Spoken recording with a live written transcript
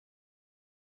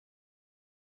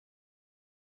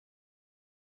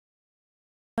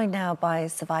Joined now by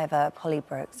survivor Polly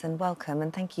Brooks, and welcome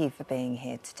and thank you for being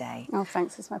here today. Oh,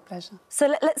 thanks, it's my pleasure.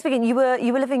 So let's begin. You were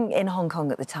living in Hong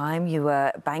Kong at the time. You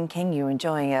were banking. You were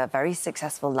enjoying a very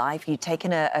successful life. You'd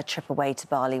taken a trip away to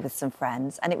Bali with some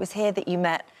friends, and it was here that you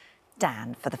met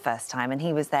Dan for the first time, and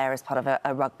he was there as part of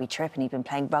a rugby trip, and he'd been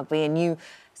playing rugby, and you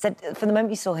said from the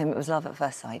moment you saw him it was love at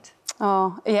first sight.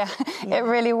 Oh, yeah, it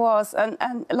really was. And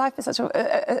life is such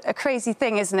a crazy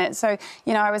thing, isn't it? So,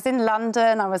 you know, I was in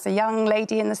London, I was a young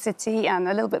lady in the city and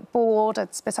a little bit bored.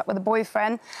 I'd split up with a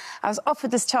boyfriend. I was offered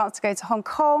this chance to go to Hong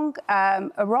Kong,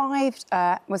 arrived,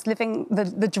 was living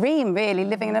the dream, really,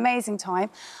 living an amazing time,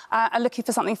 and looking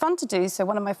for something fun to do. So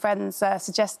one of my friends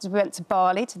suggested we went to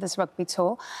Bali to this rugby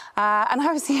tour, and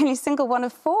I was the only single one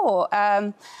of four.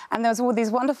 And there was all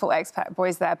these wonderful expat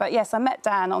boys there. But yes, I met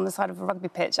Dan on the side of a rugby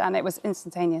pitch, and it was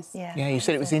instantaneous. Yeah, you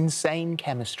said it was insane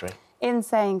chemistry.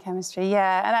 Insane chemistry,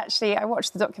 yeah. And actually, I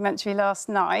watched the documentary last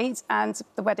night and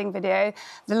the wedding video.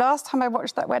 The last time I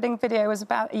watched that wedding video was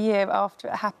about a year after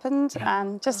it happened,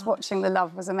 and just watching the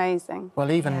love was amazing.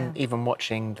 Well, even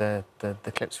watching the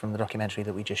clips from the documentary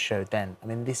that we just showed then, I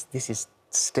mean, this is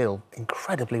still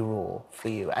incredibly raw for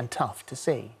you and tough to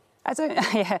see. I don't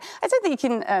think you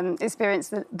can experience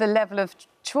the level of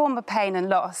trauma, pain and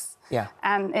loss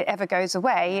and it ever goes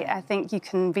away. I think you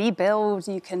can rebuild,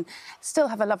 you can still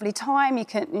have a lovely time, you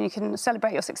can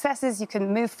celebrate your successes, you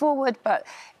can move forward, but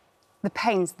the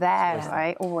pain's there,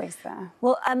 right? Always there.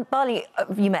 Well, Bali,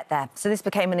 you met there, so this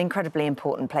became an incredibly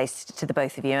important place to the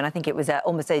both of you, and I think it was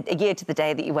almost a year to the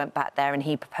day that you went back there and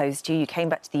he proposed to you. You came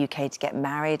back to the UK to get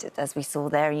married, as we saw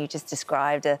there, and you just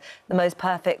described the most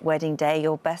perfect wedding day.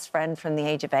 Your best friend from the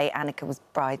age of 8, Annika, was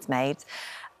bridesmaids.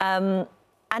 And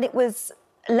it was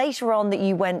later on that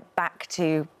you went back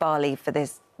to Bali for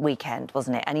this weekend,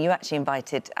 wasn't it? And you actually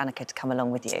invited Annika to come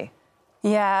along with you.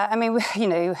 Yeah, I mean, you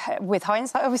know, with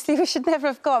hindsight, obviously, we should never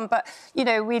have gone. But, you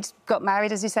know, we'd got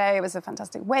married, as you say. It was a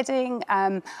fantastic wedding.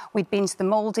 We'd been to the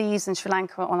Maldives and Sri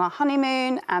Lanka on our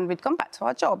honeymoon, and we'd gone back to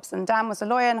our jobs. And Dan was a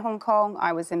lawyer in Hong Kong.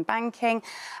 I was in banking.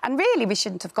 And really, we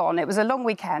shouldn't have gone. It was a long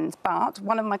weekend. But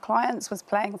one of my clients was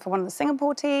playing for one of the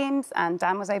Singapore teams, and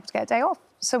Dan was able to get a day off.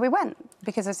 So we went,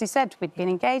 because, as you said, we'd been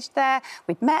engaged there.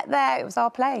 We'd met there. It was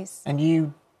our place. And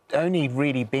you only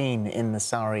really been in the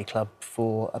Sari Club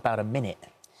for about a minute.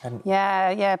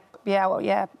 Yeah,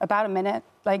 about a minute.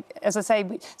 Like, as I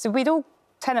say, so we'd all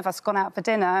 10 of us gone out for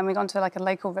dinner, and we'd gone to like a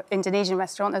local Indonesian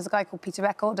restaurant. There's a guy called Peter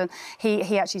Record, and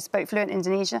he actually spoke fluent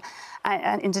Indonesian,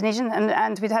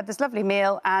 and we'd had this lovely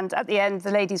meal, and at the end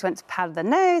the ladies went to powder their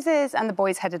noses and the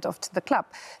boys headed off to the club.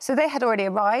 So they had already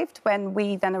arrived when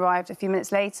we then arrived a few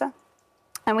minutes later.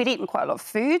 And we'd eaten quite a lot of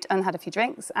food and had a few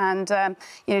drinks. And,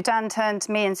 you know, Dan turned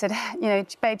to me and said, you know,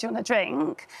 babe, do you want a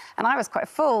drink? And I was quite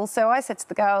full. So I said to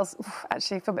the girls,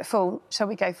 actually, I feel a bit full. Shall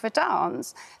we go for a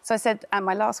dance? So I said, and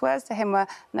my last words to him were,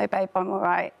 no, babe, I'm all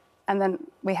right. And then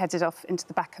we headed off into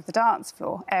the back of the dance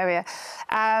floor area.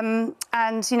 And,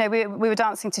 you know, we were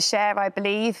dancing to Cher, I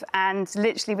believe, and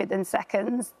literally within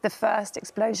seconds, the first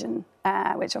explosion,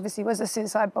 which obviously was a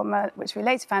suicide bomber, which we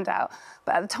later found out.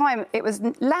 But at the time, it was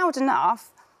loud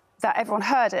enough that everyone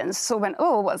heard it and sort of went,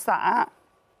 oh, what's that?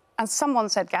 And someone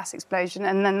said gas explosion,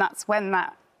 and then that's when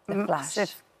that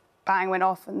massive bang went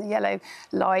off and the yellow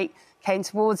light came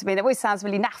towards me. And it always sounds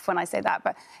really naff when I say that,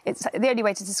 but it's the only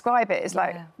way to describe it is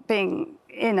like being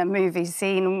in a movie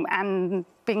scene and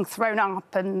being thrown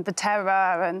up and the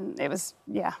terror, and it was,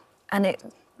 And it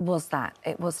was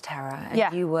terror.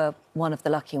 And you were one of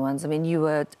the lucky ones. I mean,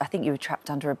 I think you were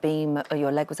trapped under a beam, or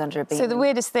your leg was under a beam. So the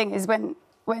weirdest thing is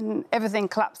when everything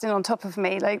collapsed in on top of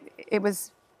me, like, it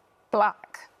was black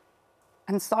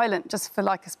and silent just for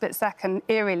like a split second,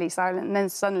 eerily silent, and then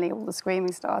suddenly all the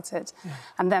screaming started.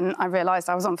 And then I realised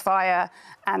I was on fire,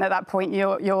 and at that point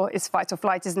it's fight or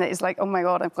flight, isn't it? It's like, oh my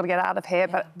God, I've got to get out of here.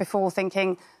 But before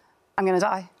thinking, I'm going to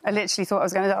die. I literally thought I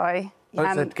was going to die. Oh,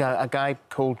 a guy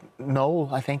called Noel,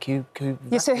 I think,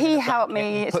 so he helped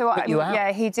me. Put you out?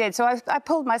 Yeah, he did. So I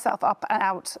pulled myself up and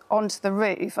out onto the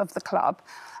roof of the club.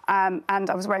 And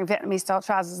I was wearing Vietnamese-style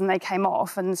trousers, and they came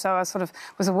off, and so I sort of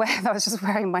was aware that I was just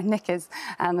wearing my knickers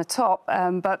and the top,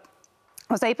 but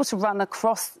I was able to run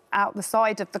across out the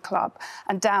side of the club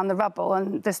and down the rubble,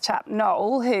 and this chap,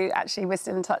 Noel, who actually we're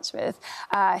still in touch with,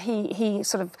 he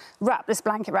sort of wrapped this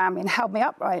blanket around me and held me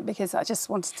upright because I just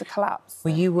wanted to collapse.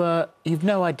 Well, you've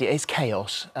no idea, it's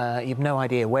chaos. You've no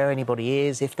idea where anybody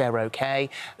is, if they're OK.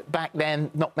 Back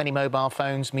then, not many mobile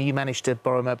phones. I mean, you managed to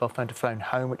borrow a mobile phone to phone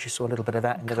home, which you saw a little bit of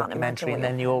that in the documentary, and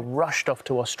then you're rushed off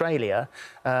to Australia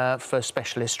for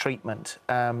specialist treatment.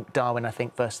 Darwin, I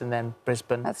think, first, and then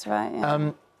Brisbane. That's right,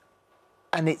 yeah.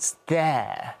 And it's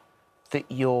there that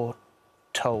you're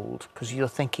told? Because you're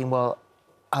thinking, well,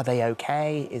 are they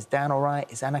OK? Is Dan all right?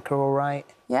 Is Annika all right?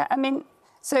 Yeah, I mean,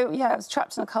 so, yeah, I was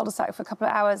trapped in a cul-de-sac for a couple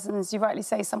of hours, and as you rightly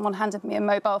say, someone handed me a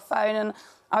mobile phone, and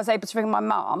I was able to ring my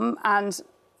mum, and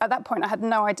at that point I had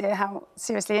no idea how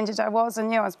seriously injured I was. I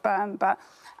knew I was burned, but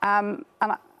and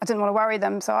I didn't want to worry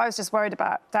them, so I was just worried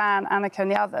about Dan, Annika and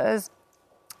the others.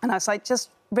 And I was like, just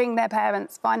ring their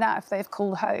parents, find out if they've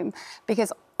called home,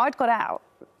 because I'd got out.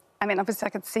 I mean, obviously I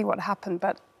could see what happened,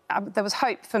 but there was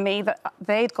hope for me that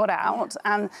they'd got out.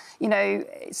 And, you know,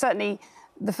 certainly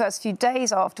the first few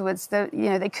days afterwards,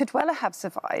 they could well have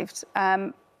survived.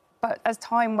 But as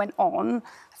time went on,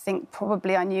 I think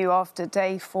probably I knew after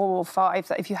day 4 or 5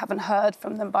 that if you haven't heard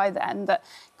from them by then, that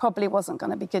probably wasn't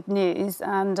going to be good news.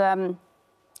 And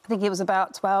I think it was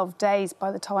about 12 days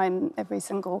by the time every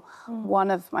single one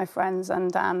of my friends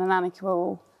and Dan and Annika were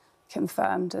all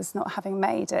confirmed as not having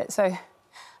made it. So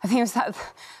I think it was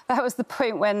that was the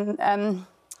point when,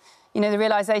 you know, the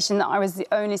realisation that I was the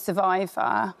only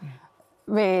survivor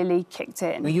really kicked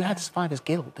in. Well, you had survivor's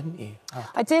guilt, didn't you?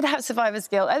 Oh. I did have survivor's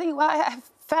guilt. I think I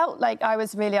felt like I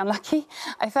was really unlucky.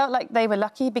 I felt like they were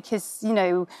lucky because, you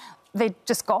know, they'd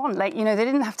just gone. Like, you know, they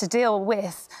didn't have to deal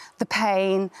with the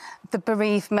pain, the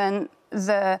bereavement,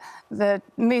 the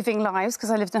moving lives,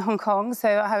 because I lived in Hong Kong,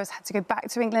 so I had to go back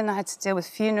to England. I had to deal with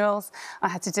funerals. I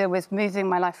had to deal with moving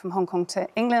my life from Hong Kong to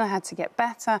England. I had to get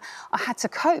better. I had to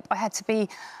cope. I had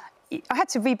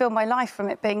to rebuild my life from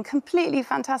it being completely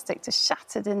fantastic to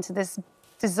shattered into this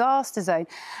disaster zone.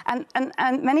 And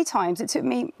many times it took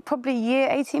me probably a year,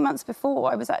 18 months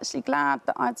before I was actually glad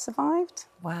that I'd survived.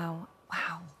 Wow.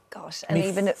 Wow. Gosh. And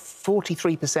even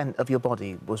 43% of your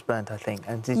body was burnt, I think.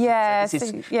 And this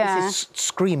is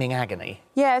screaming agony.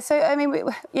 Yeah, so, I mean,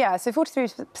 so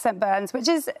 43% burns, which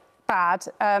is bad.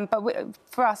 But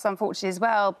for us, unfortunately, as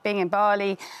well, being in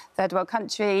Bali, third world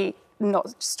country,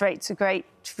 not straight to great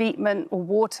treatment or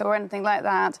water or anything like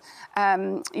that.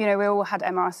 You know, we all had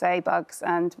MRSA bugs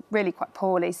and really quite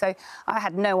poorly. So I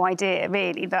had no idea,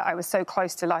 really, that I was so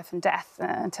close to life and death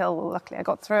until, luckily, I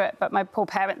got through it. But my poor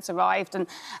parents arrived,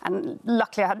 and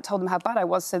luckily I hadn't told them how bad I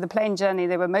was. So the plane journey,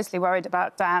 they were mostly worried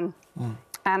about Dan,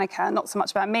 Annika, not so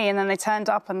much about me. And then they turned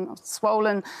up and I was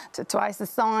swollen to twice the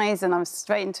size, and I was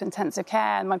straight into intensive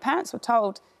care. And my parents were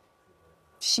told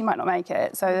she might not make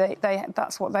it. So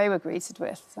that's what they were greeted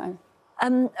with. So.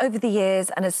 Over the years,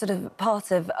 and as sort of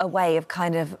part of a way of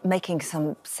kind of making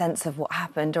some sense of what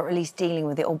happened, or at least dealing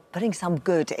with it, or putting some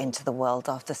good into the world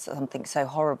after something so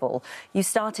horrible, you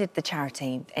started the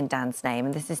charity in Dan's name,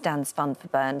 and this is Dan's Fund for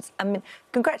Burns. I mean,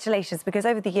 congratulations, because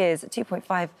over the years,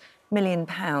 £2.5 million,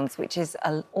 which is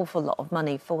an awful lot of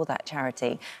money for that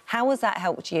charity. How has that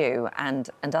helped you and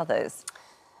others?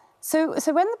 So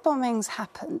when the bombings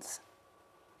happened,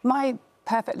 my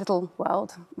perfect little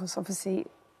world was obviously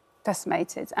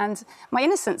decimated, and my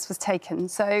innocence was taken.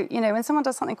 So, you know, when someone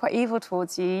does something quite evil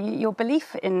towards you, your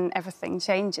belief in everything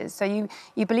changes. So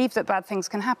you believe that bad things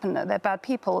can happen, that they're bad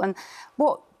people. And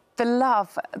what the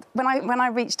love, when I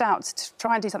reached out to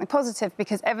try and do something positive,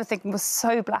 because everything was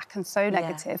so black and so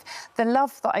negative, the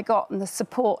love that I got and the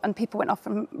support, and people went off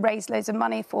and raised loads of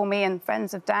money for me, and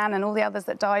friends of Dan and all the others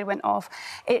that died went off,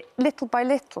 it little by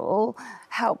little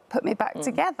helped put me back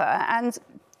together. And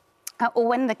or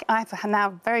when I've now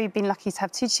been lucky to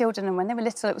have 2 children, and when they were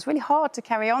little, it was really hard to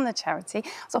carry on the charity.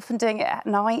 I was often doing it at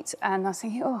night, and I was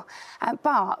thinking,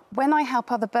 but when I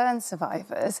help other burn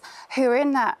survivors who are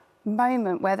in that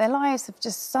moment where their lives have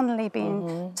just suddenly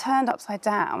been turned upside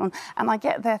down, and I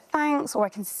get their thanks, or I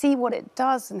can see what it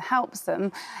does and helps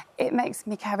them, it makes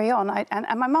me carry on.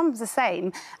 And my mum's the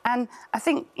same. And I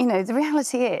think, you know, the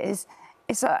reality is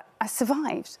that I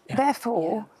survived.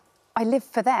 Therefore, I live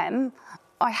for them.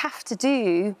 I have to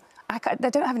they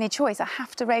don't have any choice. I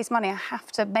have to raise money. I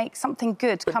have to make something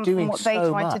good come from what they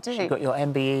tried to do. You got your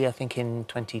MBE, I think, in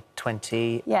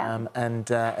 2020.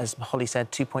 And as Holly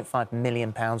said, £2.5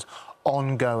 million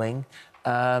ongoing.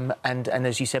 And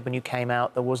as you said, when you came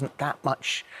out, there wasn't that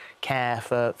much care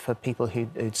for people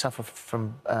who'd suffer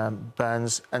from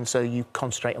burns. And so you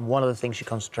concentrate, and one of the things you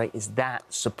concentrate is that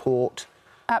support.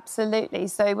 Absolutely.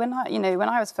 So when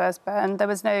I was first burned, there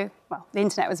was no, well, the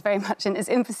internet was very much in its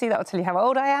infancy. That'll tell you how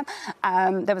old I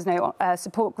am. There was no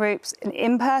support groups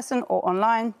in person or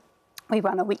online. We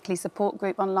run a weekly support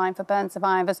group online for burn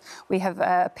survivors. We have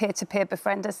a peer-to-peer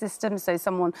befriender system, so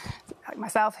someone like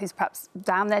myself who's perhaps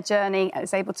down their journey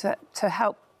is able to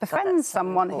help befriend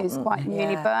someone who's quite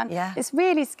newly burnt. Yeah. It's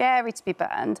really scary to be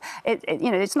burned.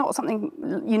 You know, it's not something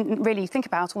you really think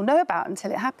about or know about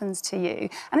until it happens to you,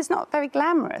 and it's not very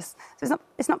glamorous. So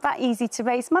it's not that easy to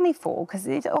raise money for, because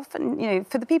it often, you know,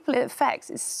 for the people it affects,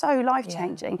 it's so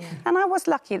life-changing. Yeah. And I was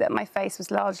lucky that my face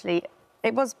was largely...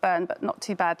 It was burned, but not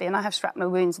too badly, and I have shrapnel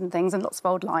wounds and things and lots of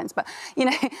old lines. But, you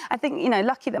know, I think, you know,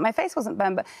 lucky that my face wasn't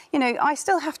burned. But, you know, I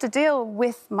still have to deal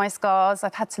with my scars.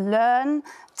 I've had to learn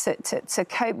to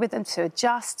cope with them, to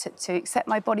adjust, to accept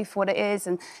my body for what it is,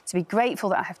 and to be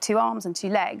grateful that I have 2 arms and 2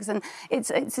 legs. And it's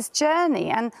this journey.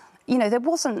 And, you know, there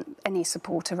wasn't any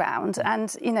support around.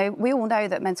 And, you know, we all know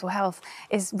that mental health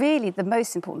is really the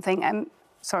most important thing.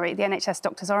 Sorry, the NHS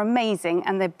doctors are amazing,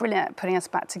 and they're brilliant at putting us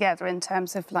back together in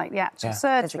terms of, like, the actual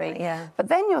surgery. Yeah. But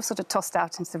then you're sort of tossed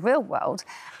out into the real world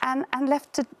and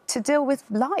left to deal with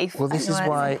life. Well, this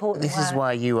is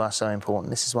why you are so important.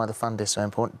 This is why the fund is so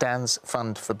important. Dan's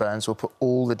Fund for Burns will put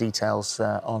all the details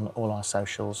on all our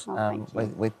socials.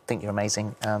 We think you're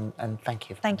amazing, and thank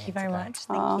you. Thank you very much.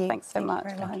 Thank you. Thanks so much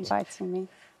for inviting me.